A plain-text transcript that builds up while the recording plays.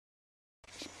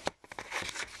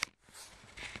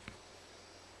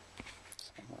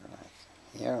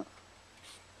Yeah,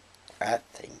 I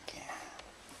think.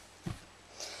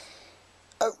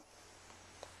 Oh,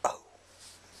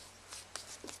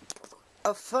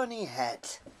 a funny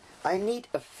hat. I need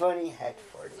a funny hat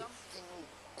for this.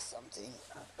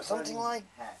 Something like,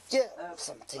 yeah,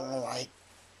 something like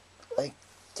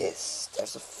this.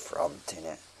 There's a front in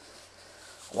it.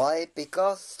 Why?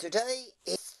 Because today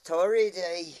is story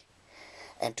day,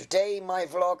 and today my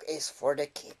vlog is for the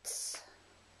kids.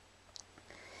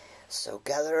 So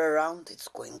gather around, it's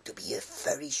going to be a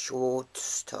very short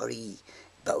story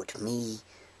about me.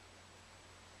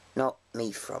 Not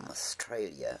me from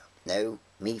Australia, no,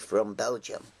 me from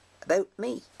Belgium. About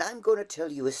me. I'm going to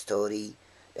tell you a story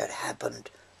that happened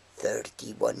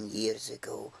 31 years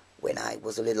ago when I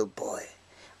was a little boy.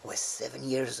 I was 7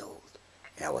 years old,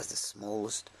 and I was the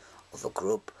smallest of a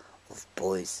group of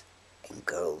boys and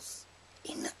girls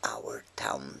in our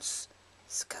town's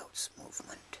Scouts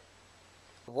movement.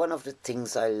 One of the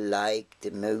things I liked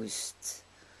the most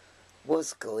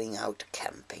was going out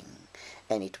camping,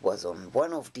 and it was on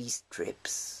one of these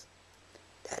trips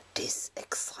that this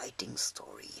exciting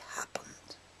story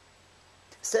happened.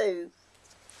 So,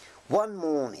 one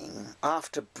morning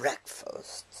after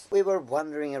breakfast, we were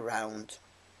wandering around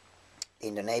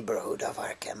in the neighborhood of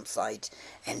our campsite,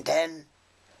 and then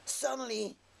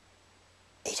suddenly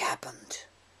it happened.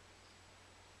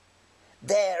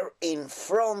 There in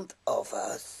front of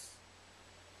us,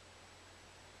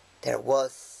 there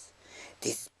was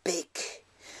this big,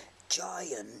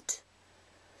 giant,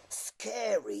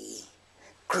 scary,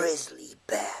 grizzly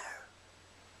bear.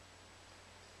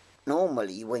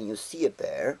 Normally, when you see a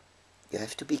bear, you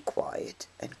have to be quiet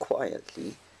and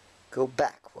quietly go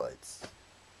backwards.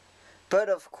 But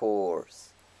of course,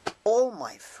 all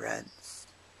my friends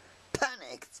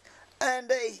panicked and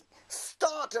they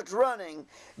started running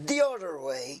the other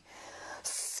way,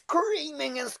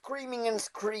 screaming and screaming and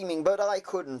screaming, but I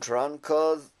couldn't run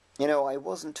because, you know, I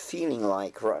wasn't feeling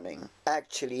like running.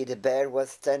 Actually, the bear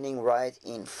was standing right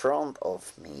in front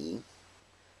of me.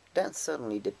 Then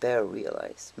suddenly the bear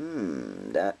realized,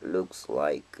 that looks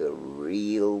like a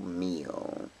real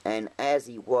meal. And as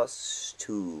he was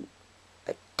to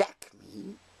attack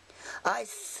me, I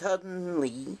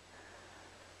suddenly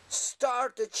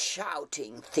started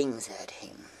shouting things at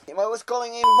him. I was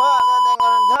calling him,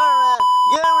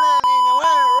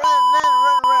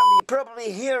 you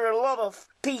probably hear a lot of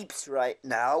peeps right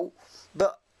now,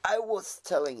 but I was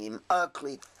telling him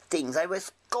ugly things. I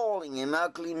was calling him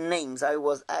ugly names. I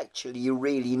was actually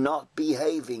really not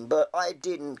behaving, but I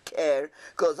didn't care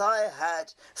because I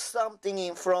had something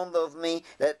in front of me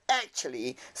that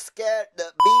actually scared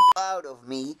the beep out of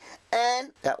me,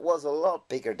 and that was a lot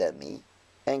bigger than me,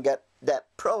 and that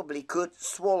probably could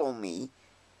swallow me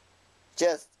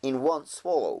just in one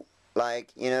swallow,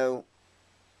 like, you know,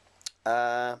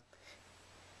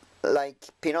 like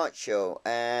Pinocchio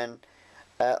and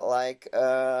like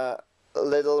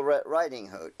Little Red Riding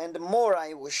Hood. And the more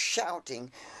I was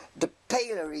shouting, the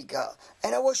paler he got.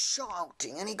 And I was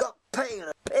shouting, and he got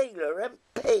paler, paler, and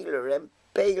paler, and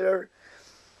paler,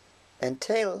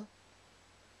 until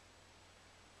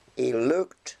he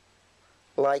looked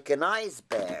like an ice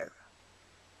bear.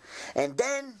 And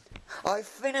then I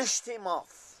finished him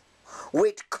off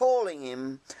with calling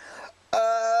him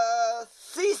a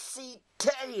sissy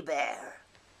teddy bear.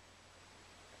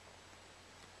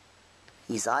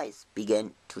 His eyes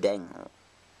began to dangle.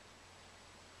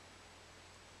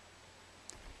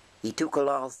 He took a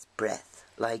last breath,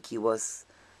 like he was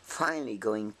finally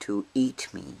going to eat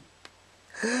me.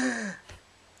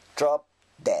 Drop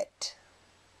dead.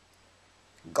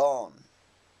 Gone.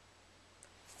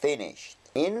 Finished.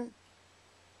 In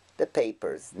the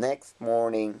papers next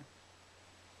morning,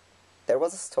 there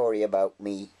was a story about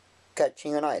me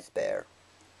catching an ice bear,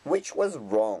 which was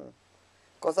wrong,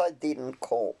 because I didn't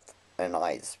call an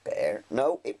ice bear.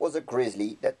 No, it was a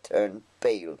grizzly that turned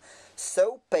pale.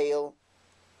 So pale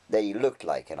that he looked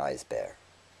like an ice bear.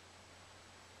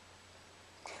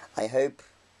 I hope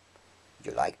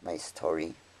you liked my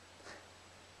story.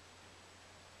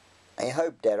 I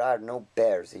hope there are no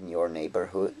bears in your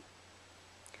neighborhood.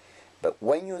 But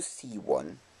when you see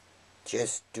one,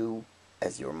 just do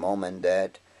as your mom and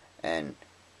dad and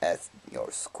as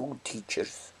your school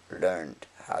teachers learned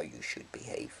how you should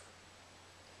behave.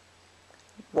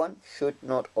 One should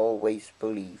not always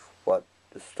believe what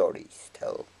the stories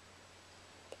tell.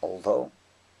 Although,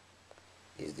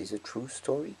 is this a true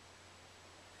story?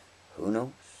 Who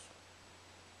knows?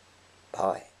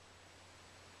 Bye.